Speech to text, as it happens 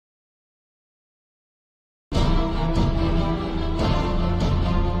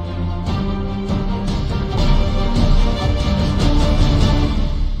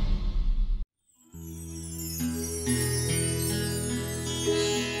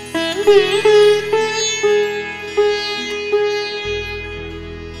Good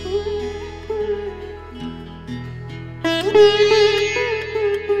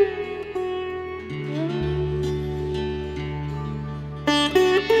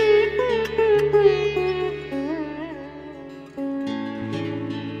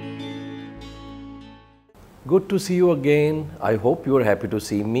to see you again. I hope you are happy to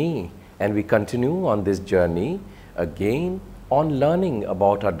see me, and we continue on this journey again on learning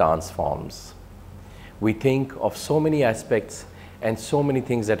about our dance forms. We think of so many aspects and so many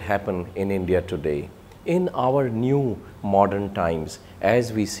things that happen in India today, in our new modern times,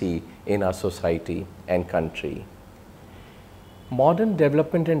 as we see in our society and country. Modern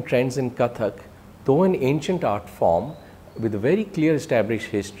development and trends in Kathak, though an ancient art form with a very clear established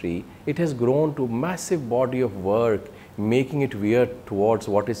history, it has grown to massive body of work, making it veer towards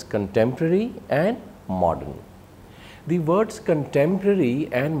what is contemporary and modern. The words contemporary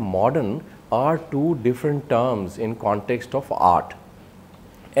and modern are two different terms in context of art.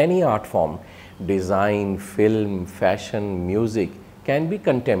 Any art form, design, film, fashion, music, can be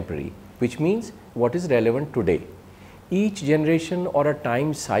contemporary, which means what is relevant today. Each generation or a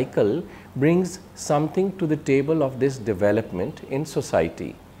time cycle brings something to the table of this development in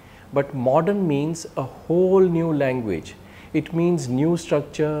society. But modern means a whole new language. It means new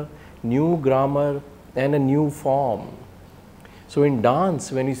structure, new grammar, and a new form. So in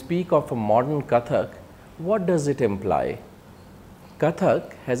dance, when we speak of a modern Kathak, what does it imply?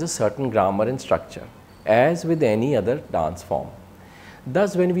 Kathak has a certain grammar and structure, as with any other dance form.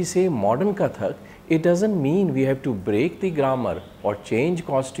 Thus, when we say modern Kathak, it doesn't mean we have to break the grammar or change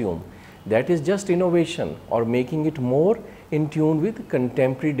costume. That is just innovation or making it more in tune with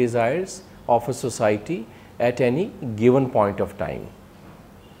contemporary desires of a society at any given point of time.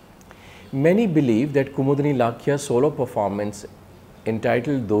 Many believe that Kumudini Lakhya's solo performance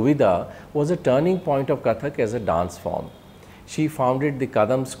entitled Dovida was a turning point of Kathak as a dance form. She founded the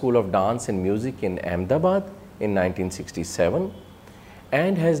Kadam School of Dance and Music in Ahmedabad in 1967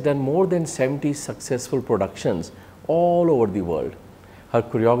 and has done more than 70 successful productions all over the world. Her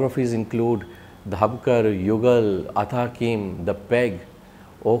choreographies include Dhabkar, Yugal, Athakim, The Peg,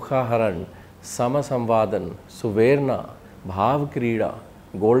 Okha Haran, Sama Samvadan, Suverna, Bhav Krida,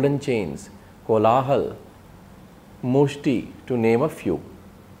 Golden Chains, Kolahal, Mushti, to name a few.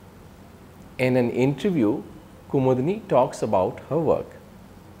 In an interview, Kumudini talks about her work.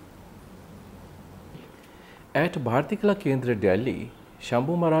 At Bhartikala Kendra, Delhi,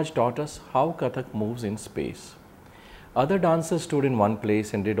 Shambhu Maharaj taught us how Kathak moves in space. Other dancers stood in one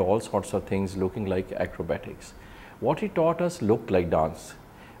place and did all sorts of things looking like acrobatics. What he taught us looked like dance.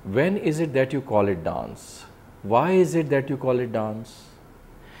 When is it that you call it dance? Why is it that you call it dance?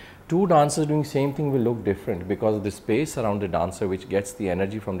 Two dancers doing same thing will look different because of the space around the dancer which gets the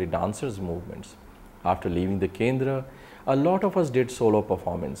energy from the dancer's movements. After leaving the Kendra, a lot of us did solo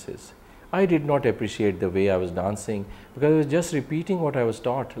performances. I did not appreciate the way I was dancing because I was just repeating what I was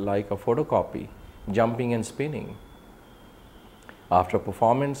taught like a photocopy, jumping and spinning. After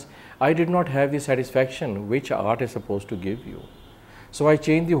performance, I did not have the satisfaction which art is supposed to give you. So I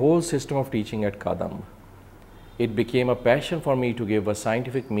changed the whole system of teaching at Kadam. It became a passion for me to give a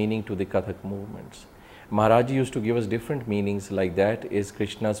scientific meaning to the Kathak movements. Maharaji used to give us different meanings, like that is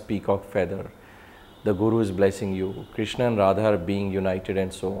Krishna's peacock feather, the Guru is blessing you, Krishna and Radha are being united,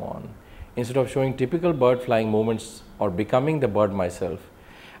 and so on. Instead of showing typical bird flying movements or becoming the bird myself,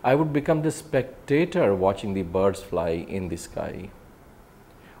 I would become the spectator watching the birds fly in the sky.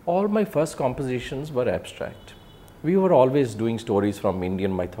 All my first compositions were abstract. We were always doing stories from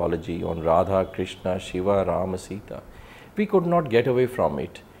Indian mythology on Radha, Krishna, Shiva, Rama, Sita. We could not get away from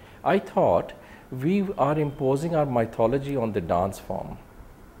it. I thought we are imposing our mythology on the dance form.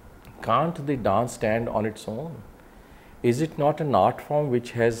 Can't the dance stand on its own? Is it not an art form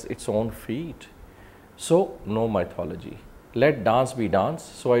which has its own feet? So, no mythology. Let dance be dance.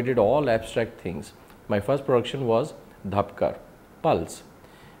 So I did all abstract things. My first production was Dhabkar, pulse.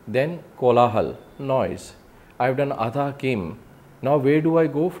 Then Kolahal, noise. I've done Adha Kim. Now where do I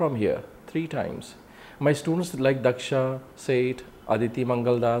go from here? 3 times. My students like Daksha, Seth, Aditi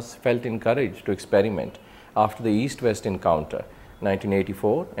Mangaldas felt encouraged to experiment after the East-West encounter,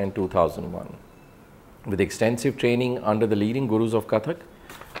 1984 and 2001. With extensive training under the leading gurus of Kathak,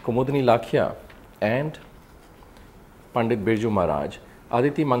 Kumudini Lakhya and Pandit Birju Maharaj,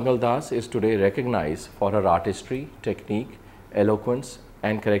 Aditi Mangaldas is today recognized for her artistry, technique, eloquence,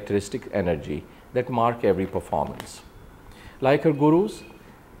 and characteristic energy that mark every performance. Like her gurus,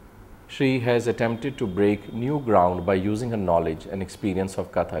 Shri has attempted to break new ground by using her knowledge and experience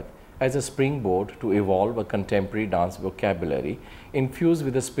of Kathak as a springboard to evolve a contemporary dance vocabulary infused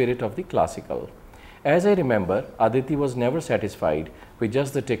with the spirit of the classical. As I remember, Aditi was never satisfied with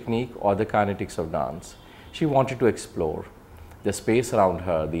just the technique or the kinetics of dance. She wanted to explore the space around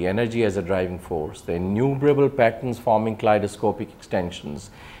her, the energy as a driving force, the innumerable patterns forming kaleidoscopic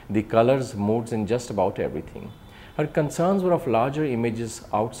extensions, the colors, moods in just about everything. Her concerns were of larger images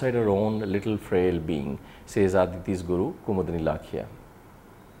outside her own little frail being, says Aditi's guru, Kumudini Lakhia.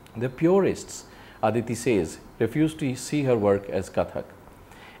 The purists, Aditi says, refuse to see her work as Kathak,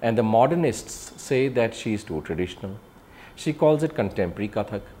 and the modernists say that she is too traditional. She calls it contemporary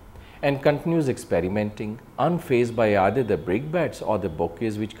Kathak and continues experimenting, unfazed by either the brickbats or the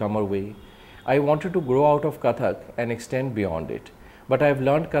bouquets which come her way. I wanted to grow out of Kathak and extend beyond it, but I have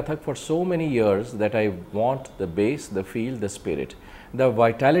learned Kathak for so many years that I want the base, the feel, the spirit, the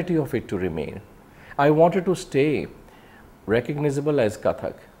vitality of it to remain. I wanted to stay recognizable as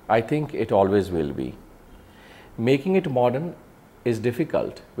Kathak. I think it always will be. Making it modern is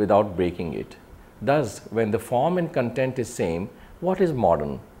difficult without breaking it. Thus, when the form and content is same, what is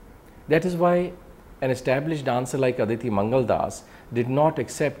modern? That is why an established dancer like Aditi Mangaldas did not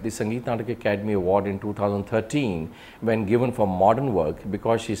accept the Sangeet Natak Academy Award in 2013 when given for modern work,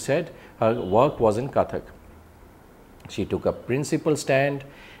 because she said her work was in Kathak. She took a principled stand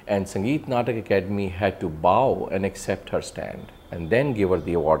and Sangeet Natak Academy had to bow and accept her stand and then give her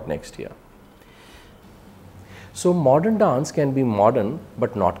the award next year. So modern dance can be modern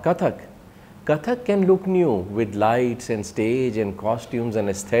but not Kathak. Kathak can look new with lights and stage and costumes and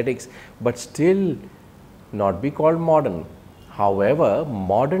aesthetics but still not be called modern. However,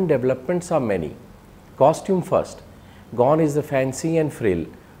 modern developments are many. Costume first. Gone is the fancy and frill.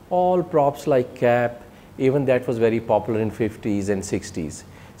 All props like cap, even that was very popular in 50s and 60s.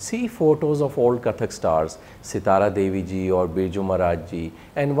 See photos of old Kathak stars, Sitara Devi ji or Birju Maharaj ji,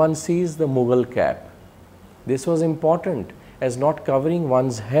 and one sees the Mughal cap. This was important, as not covering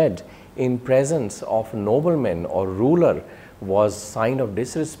one's head in presence of noblemen or ruler was sign of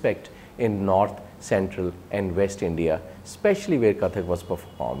disrespect in North, Central and West India, especially where Kathak was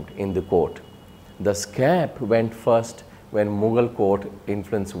performed in the court. The cap went first when Mughal court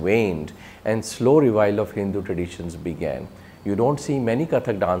influence waned and slow revival of Hindu traditions began. You don't see many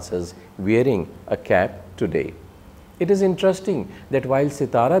Kathak dancers wearing a cap today. It is interesting that while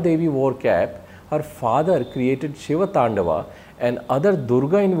Sitara Devi wore cap, her father created Shiva Tandava and other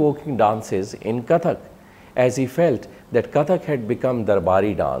Durga invoking dances in Kathak, as he felt that Kathak had become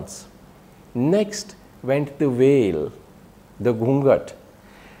Darbari dance. Next went the veil, the ghungat,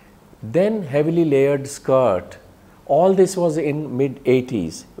 then heavily layered skirt. All this was in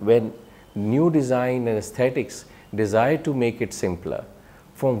mid-80s when new design and aesthetics desired to make it simpler.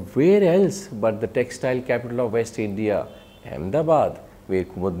 From where else but the textile capital of West India, Ahmedabad, where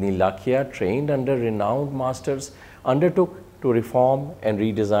Kumudini Lakhia, trained under renowned masters, undertook to reform and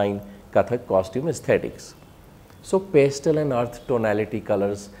redesign Kathak costume aesthetics. So pastel and earth tonality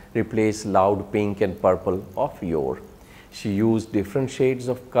colors replaced loud pink and purple of yore. She used different shades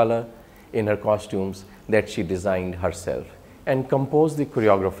of color in her costumes that she designed herself and composed the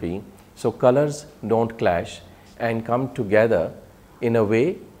choreography so colors don't clash and come together in a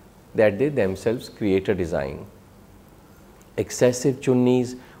way that they themselves create a design. Excessive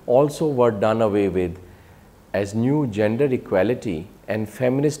chunnis also were done away with, as new gender equality and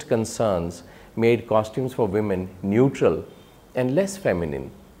feminist concerns made costumes for women neutral and less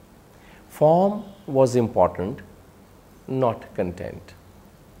feminine. Form was important, not content.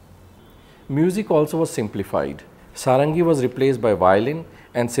 Music also was simplified. Sarangi was replaced by violin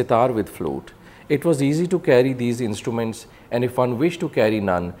and sitar with flute. It was easy to carry these instruments, and if one wished to carry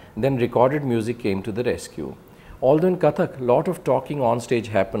none, then recorded music came to the rescue. Although in Kathak, lot of talking on stage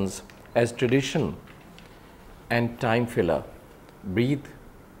happens as tradition and time filler,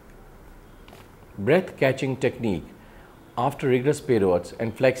 breath-catching technique after rigorous pirouettes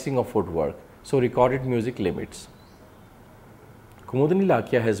and flexing of footwork, so recorded music limits. Kumudini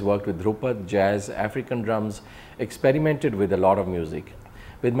Lakhia has worked with Dhrupad, jazz, African drums, experimented with a lot of music.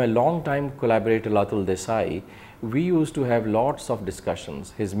 With my long-time collaborator Latul Desai, we used to have lots of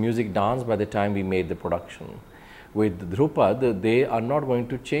discussions. His music danced by the time we made the production. With Dhrupad, they are not going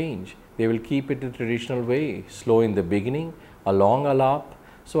to change. They will keep it the traditional way, slow in the beginning, a long alap.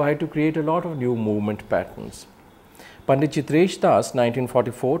 So I had to create a lot of new movement patterns. Pandit Chitresh Das,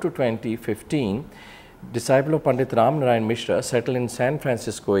 1944 to 2015, disciple of Pandit Ram Narayan Mishra, settled in San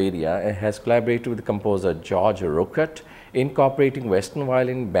Francisco area and has collaborated with composer George Ruckert, incorporating Western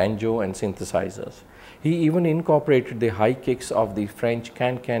violin, banjo and synthesizers. He even incorporated the high kicks of the French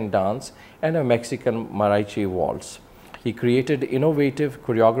can-can dance and a Mexican mariachi waltz. He created innovative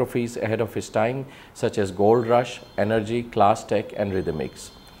choreographies ahead of his time, such as Gold Rush, Energy, Class Tech, and Rhythmics.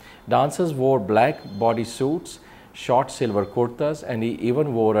 Dancers wore black body suits, short silver kurtas, and he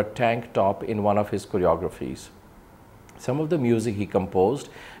even wore a tank top in one of his choreographies. Some of the music he composed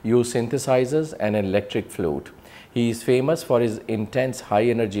used synthesizers and an electric flute. He is famous for his intense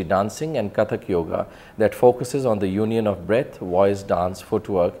high-energy dancing and Kathak yoga that focuses on the union of breath, voice, dance,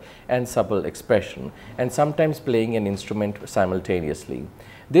 footwork, and supple expression, and sometimes playing an instrument simultaneously.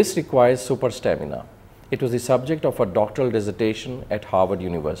 This requires super stamina. It was the subject of a doctoral dissertation at Harvard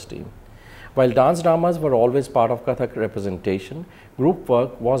University. While dance dramas were always part of Kathak representation, group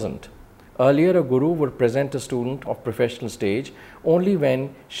work wasn't. Earlier, a guru would present a student of professional stage only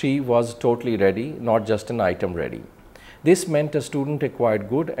when she was totally ready, not just an item ready. This meant a student acquired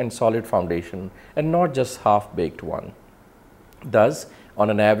good and solid foundation and not just half-baked one. Thus,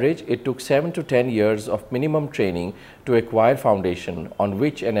 on an average, it took 7 to 10 years of minimum training to acquire foundation on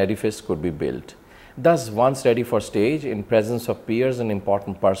which an edifice could be built. Thus, once ready for stage, in presence of peers and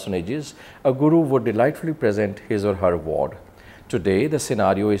important personages, a guru would delightfully present his or her ward. Today, the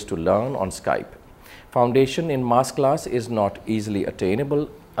scenario is to learn on Skype. Foundation in mass class is not easily attainable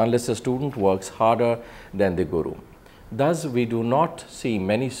unless a student works harder than the guru. Thus, we do not see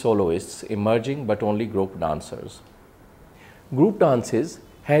many soloists emerging but only group dancers. Group dances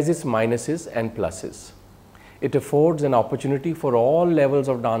has its minuses and pluses. It affords an opportunity for all levels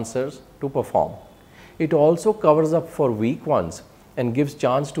of dancers to perform. It also covers up for weak ones and gives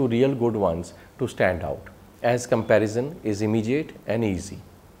chance to real good ones to stand out, as comparison is immediate and easy.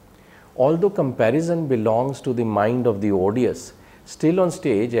 Although comparison belongs to the mind of the odious, still on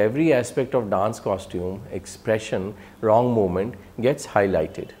stage every aspect of dance costume, expression, wrong movement gets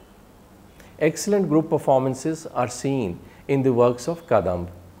highlighted. Excellent group performances are seen in the works of Kadamb,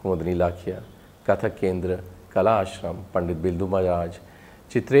 Kundalini Lakhya, Kathak Kendra, Kala Ashram, Pandit Bildu Maharaj,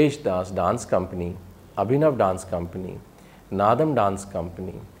 Chitresh Das Dance Company, Abhinav Dance Company, Nadam Dance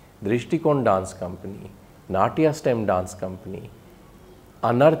Company, Drishtikon Dance Company, Natya STEM Dance Company,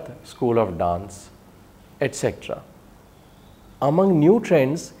 Anarth School of Dance, etc. Among new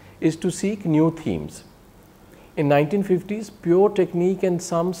trends is to seek new themes. In 1950s, pure technique and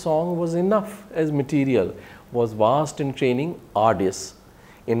some song was enough as material, was vast in training, arduous.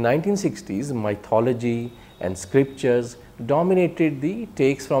 In 1960s, mythology and scriptures dominated the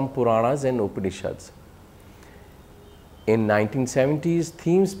takes from Puranas and Upanishads. In 1970s,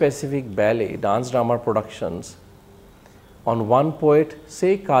 theme-specific ballet, dance drama productions on one poet,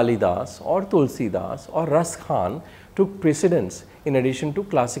 say Kalidas or Tulsidas or Ras Khan, took precedence in addition to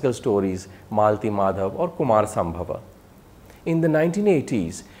classical stories, Malti Madhav or Kumar Sambhava. In the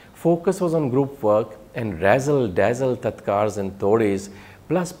 1980s, focus was on group work and razzle-dazzle tatkars and todes,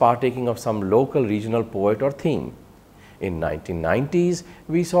 plus partaking of some local regional poet or theme. In 1990s,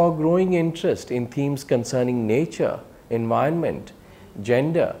 we saw growing interest in themes concerning nature, environment,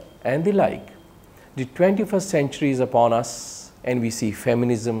 gender, and the like. The 21st century is upon us, and we see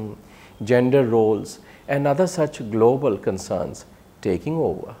feminism, gender roles, and other such global concerns taking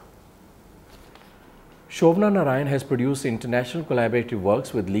over. Shobna Narayan has produced international collaborative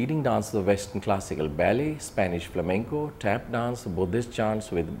works with leading dancers of Western classical ballet, Spanish flamenco, tap dance, Buddhist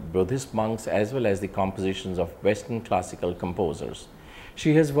chants with Buddhist monks, as well as the compositions of Western classical composers.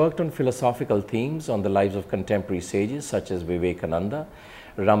 She has worked on philosophical themes on the lives of contemporary sages such as Vivekananda,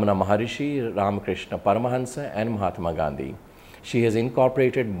 Ramana Maharishi, Ramakrishna Paramahansa, and Mahatma Gandhi. She has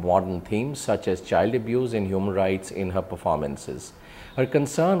incorporated modern themes such as child abuse and human rights in her performances. Her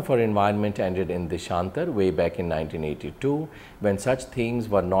concern for environment ended in Deshantar way back in 1982, when such themes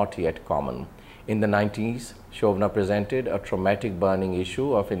were not yet common. In the 90s, Shobna presented a traumatic burning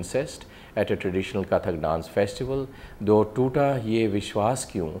issue of incest at a traditional Kathak dance festival, though Tuta Ye Vishwas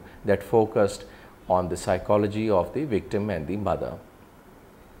Kyun, that focused on the psychology of the victim and the mother.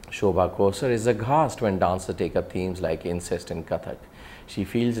 Shobha Kosar is aghast when dancers take up themes like incest and Kathak. She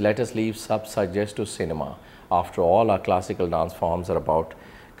feels, let us leave sub-subjects to cinema. After all, our classical dance forms are about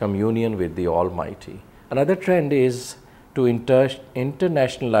communion with the Almighty. Another trend is to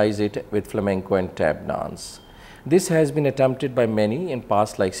internationalize it with flamenco and tap dance. This has been attempted by many in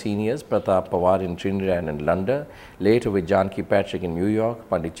past like seniors, Pratap Pawar in Trinidad and London, later with Janki Patrick in New York,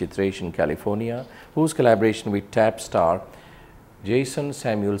 Pandit Chitresh in California, whose collaboration with tap star Jason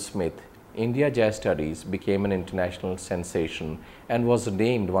Samuel Smith, India Jazz Studies, became an international sensation and was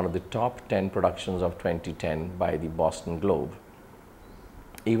named one of the top 10 productions of 2010 by the Boston Globe.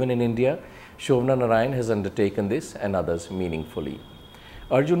 Even in India, Shobna Narayan has undertaken this and others meaningfully.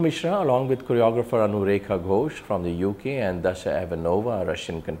 Arjun Mishra, along with choreographer Anurekha Ghosh from the UK and Dasha Ivanova, a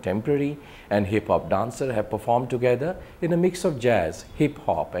Russian contemporary and hip-hop dancer, have performed together in a mix of jazz,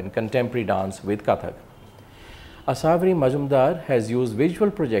 hip-hop and contemporary dance with Kathak. Asavri Majumdar has used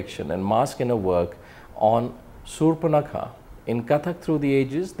visual projection and mask in her work on Surpanakha in Kathak Through the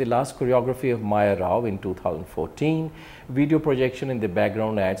Ages, the last choreography of Maya Rao in 2014. Video projection in the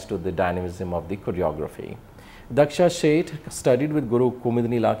background adds to the dynamism of the choreography. Daksha Sheth studied with Guru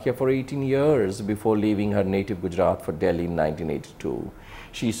Kumudini Lakhia for 18 years before leaving her native Gujarat for Delhi in 1982.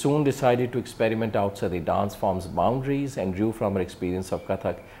 She soon decided to experiment outside the dance form's boundaries and drew from her experience of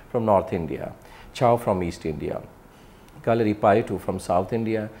Kathak from North India, Chow from East India, Kalari Paitu from South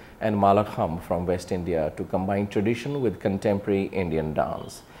India and Malakham from West India to combine tradition with contemporary Indian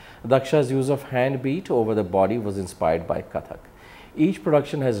dance. Daksha's use of hand beat over the body was inspired by Kathak. Each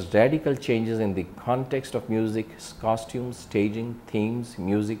production has radical changes in the context of music, costumes, staging, themes,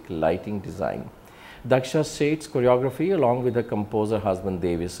 music, lighting, design. Daksha Sheth's choreography, along with her composer husband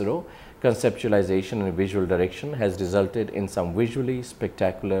Devisro, conceptualization and visual direction has resulted in some visually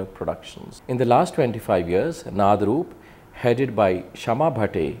spectacular productions. In the last 25 years, Nadroop, headed by Shama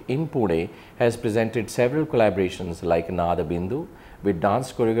Bhatte in Pune, has presented several collaborations like Nada Bindu, with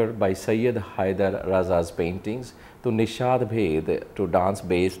dance choreographed by Sayyid Haidar Raza's paintings, to Nishad Bhed, to dance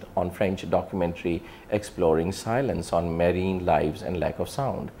based on French documentary exploring silence on marine lives and lack of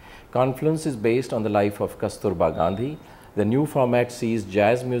sound. Confluence is based on the life of Kasturba Gandhi. The new format sees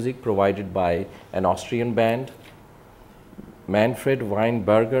jazz music provided by an Austrian band, Manfred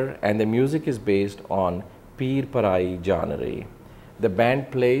Weinberger, and the music is based on PERA genre. The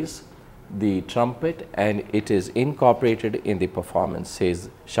band plays the trumpet and it is incorporated in the performance, says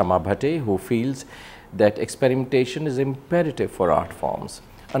Shama Bhatte, who feels that experimentation is imperative for art forms.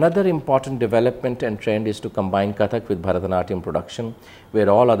 Another important development and trend is to combine Kathak with Bharatanatyam production, where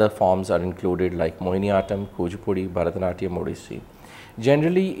all other forms are included like Mohiniyattam, Kuchipudi, Bharatanatyam, Odissi.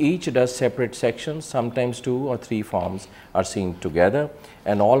 Generally, each does separate sections, sometimes 2 or 3 forms are seen together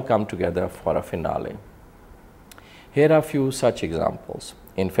and all come together for a finale. Here are a few such examples.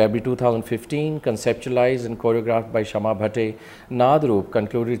 In February 2015, conceptualized and choreographed by Shama Bhatte, Nadroop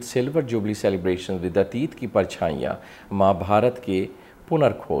concluded Silver Jubilee celebrations with Ateet Ki Parchhaiyan, Mahabharat Ke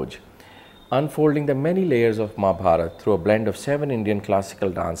Punarkhoj, unfolding the many layers of Mahabharat through a blend of 7 Indian classical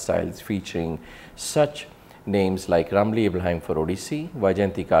dance styles featuring such names like Ramli Ibrahim for Odissi,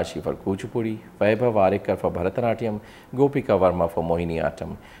 Vajayanti Kashi for Kuchipudi, Vaibhav Arekar for Bharatanatyam, Gopika Verma for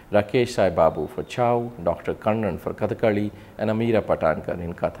Mohiniyattam, Rakesh Sai Babu for Chow, Dr. Kannan for Kathakali, and Amira Patankar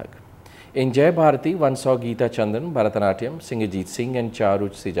in Kathak. In Jai Bharati, one saw Geeta Chandan, Bharatanatyam, Singhajit Singh and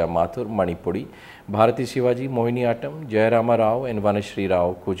Charuch Sija Mathur, Manipuri, Bharati Shivaji, Mohiniyattam, Jayarama Rao and Vanashri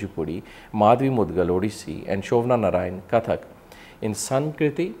Rao, Kuchipudi, Madhvi Mudgal, Odissi, and Shovna Narayan, Kathak. In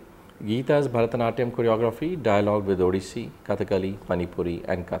Sankriti, Geeta's Bharatanatyam choreography, dialogue with Odissi, Kathakali, Manipuri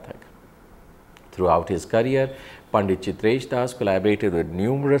and Kathak. Throughout his career, Pandit Chitresh Das collaborated with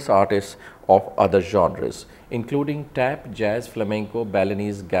numerous artists of other genres, including tap, jazz, flamenco,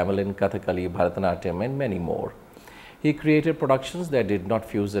 Balinese, gamelan, Kathakali, Bharatanatyam and many more. He created productions that did not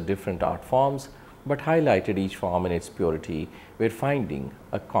fuse the different art forms, but highlighted each form in its purity, with finding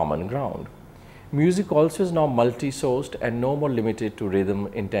a common ground. Music also is now multi-sourced and no more limited to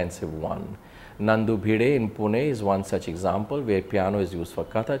rhythm-intensive one. Nandu Bhide in Pune is one such example where piano is used for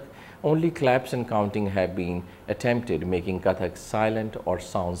Kathak. Only claps and counting have been attempted, making Kathak silent or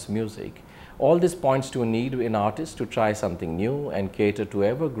sounds music. All this points to a need in artists to try something new and cater to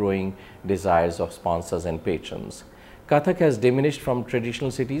ever-growing desires of sponsors and patrons. Kathak has diminished from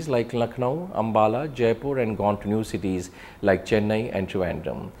traditional cities like Lucknow, Ambala, Jaipur and gone to new cities like Chennai and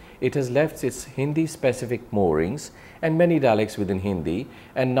Trivandrum. It has left its Hindi-specific moorings and many dialects within Hindi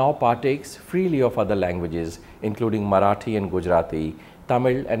and now partakes freely of other languages including Marathi and Gujarati,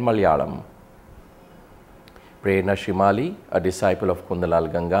 Tamil and Malayalam. Prerna Shrimali, a disciple of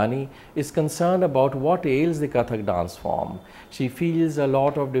Kundalal Gangani, is concerned about what ails the Kathak dance form. She feels a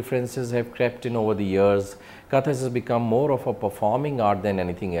lot of differences have crept in over the years. Kathak has become more of a performing art than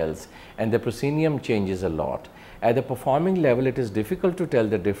anything else, and the proscenium changes a lot. At the performing level, it is difficult to tell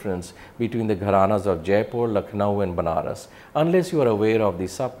the difference between the Gharanas of Jaipur, Lucknow and Banaras, unless you are aware of the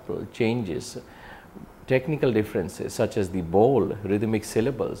subtle changes, technical differences such as the bowl, rhythmic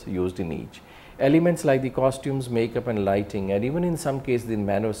syllables used in each. Elements like the costumes, makeup and lighting, and even in some cases the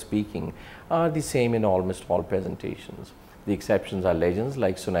manner of speaking are the same in almost all presentations. The exceptions are legends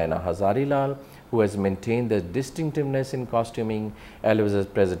like Sunaina Hazarilal, who has maintained the distinctiveness in costuming, Eloise's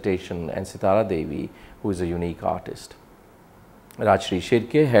presentation, and Sitara Devi, who is a unique artist. Rajshri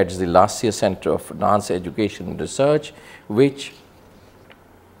Shirke heads the Lasya Center of Dance Education and Research, which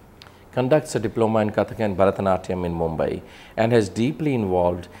conducts a diploma in Kathak and Bharatanatyam in Mumbai, and has deeply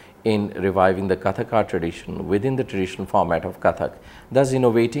involved in reviving the Kathak art tradition within the traditional format of Kathak, thus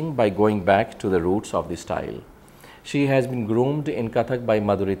innovating by going back to the roots of the style. She has been groomed in Kathak by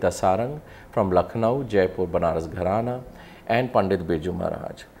Nritta Sarang from Lucknow, Jaipur, Banaras Gharana, and Pandit Birju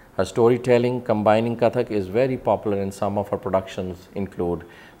Maharaj. Her storytelling combining Kathak is very popular, and some of her productions include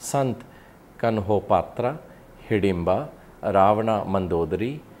Sant Kanhopatra, Hidimba, Ravana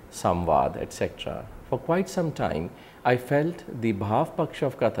Mandodari, Samvad, etc. For quite some time, I felt the Bhav Paksha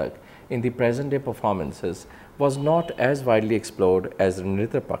of Kathak in the present day performances was not as widely explored as the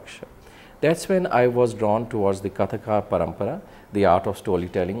Nritta Paksha. That's when I was drawn towards the Kathaka Parampara, the art of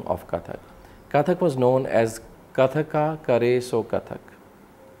storytelling of Kathak. Kathak was known as Kathaka Kare So Kathak.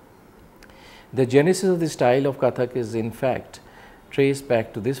 The genesis of the style of Kathak is in fact traced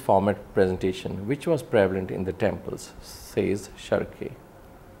back to this format presentation, which was prevalent in the temples, says Sharkey.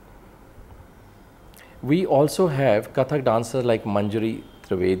 We also have Kathak dancers like Manjari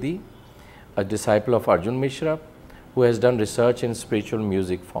Trivedi, a disciple of Arjun Mishra, who has done research in spiritual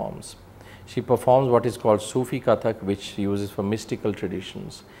music forms. She performs what is called Sufi Kathak, which she uses for mystical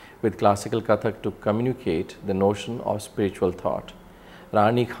traditions, with classical Kathak to communicate the notion of spiritual thought.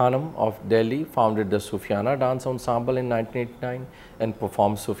 Rani Khanam of Delhi founded the Sufiana dance ensemble in 1989 and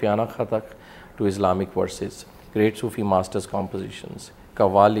performed Sufiana Kathak to Islamic verses, great Sufi masters' compositions,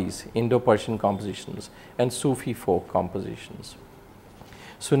 Qawwalis, Indo-Persian compositions, and Sufi folk compositions.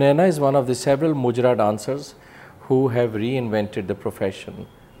 Sunaina is one of the several Mujra dancers who have reinvented the profession,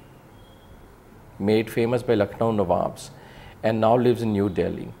 made famous by Lucknow Nawabs, and now lives in New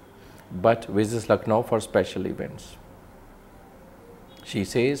Delhi, but visits Lucknow for special events. She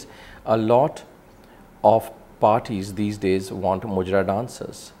says a lot of parties these days want Mujra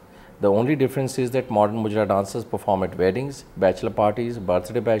dancers. The only difference is that modern Mujra dancers perform at weddings, bachelor parties,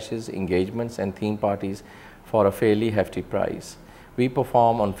 birthday bashes, engagements, and theme parties for a fairly hefty price. We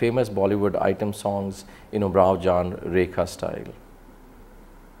perform on famous Bollywood item songs in Ubrao Jan Rekha style.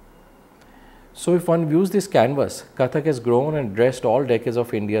 So if one views this canvas, Kathak has grown and addressed all decades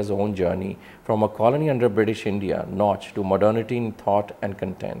of India's own journey from a colony under British India, Nautch, to modernity in thought and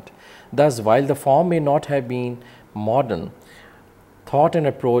content. Thus, while the form may not have been modern, thought and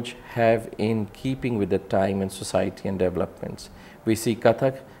approach have in keeping with the time and society and developments. We see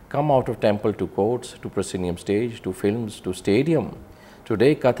Kathak come out of temple to courts, to proscenium stage, to films, to stadium.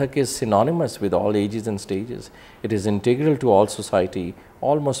 Today, Kathak is synonymous with all ages and stages. It is integral to all society,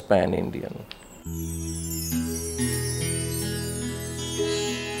 almost pan-Indian. Thank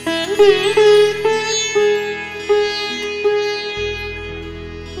you.